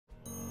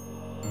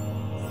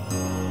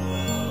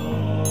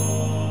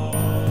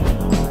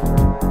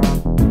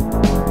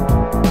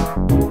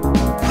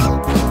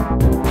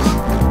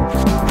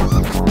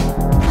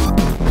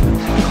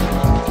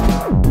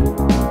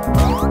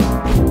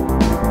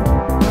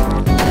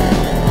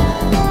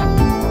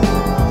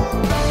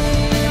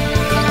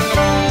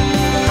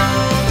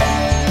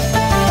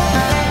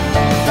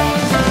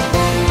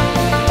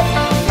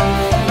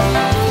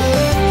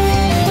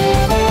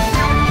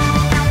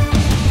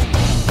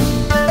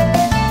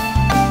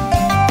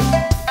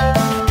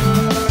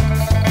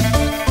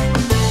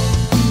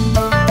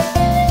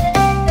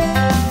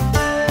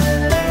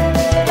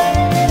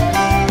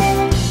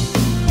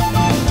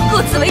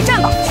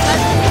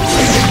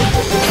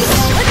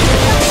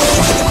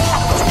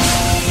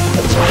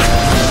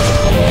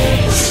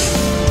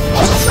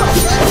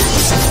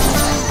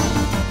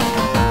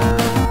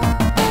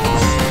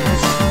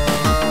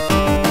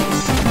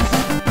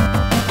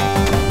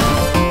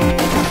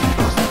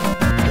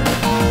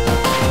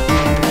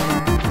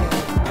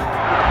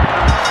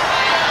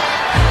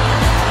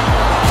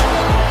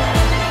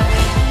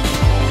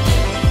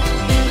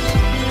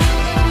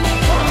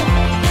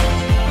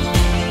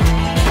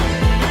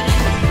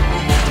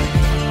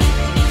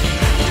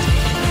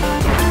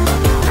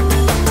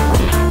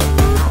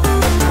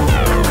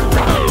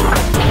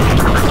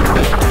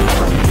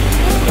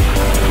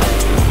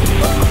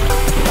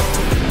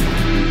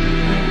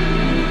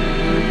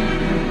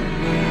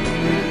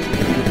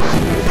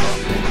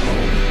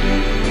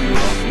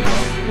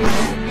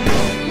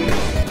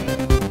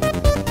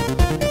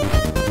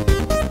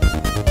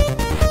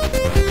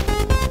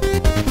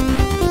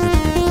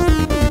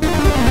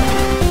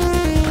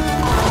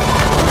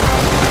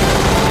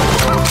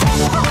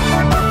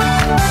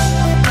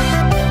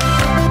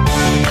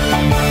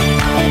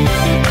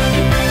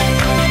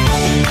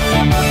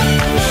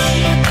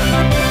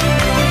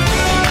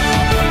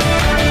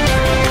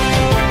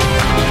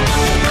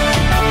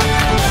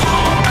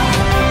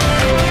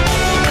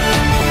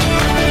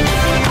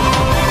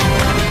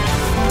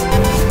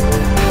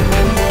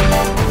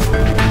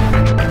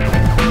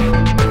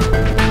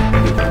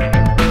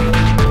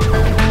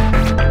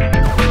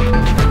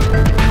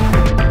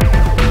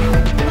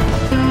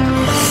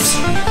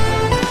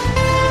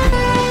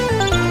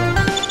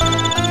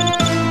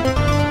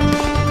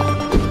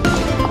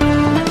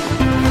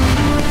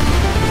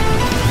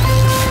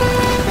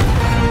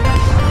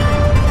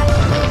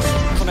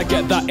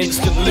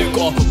instant loot.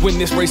 Gotta win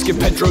this race, give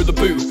Pedro the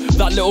boot.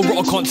 That little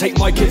rotter can't take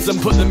my kids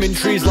and put them in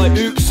trees like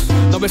oops.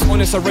 Now it's one,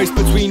 it's a race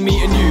between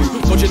me and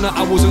you. Dodging the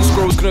owls and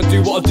squirrels, gonna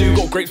do what I do.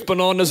 Got grapes,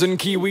 bananas and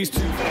kiwis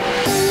too.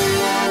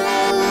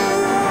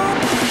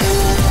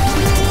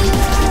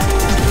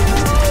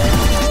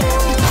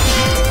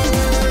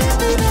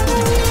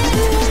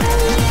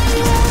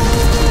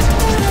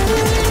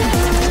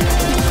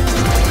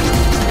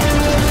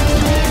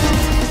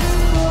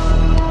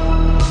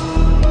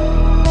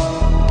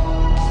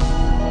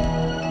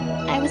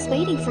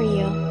 Waiting for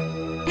you.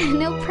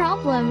 No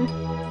problem.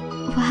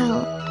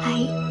 Well,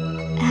 I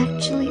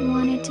actually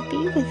wanted to be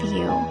with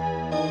you.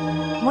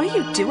 What are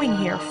you doing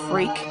here,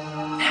 freak?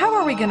 How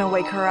are we gonna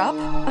wake her up?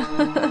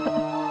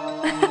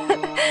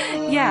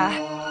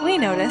 Yeah, we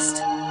noticed.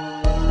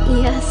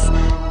 Yes,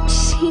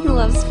 she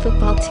loves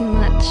football too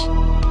much.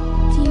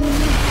 Do you...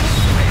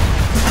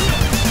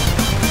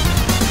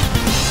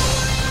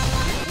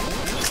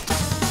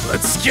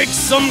 Let's kick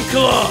some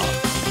claw!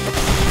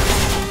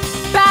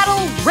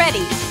 Battle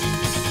ready!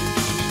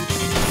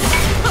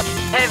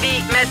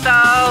 Heavy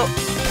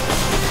metal!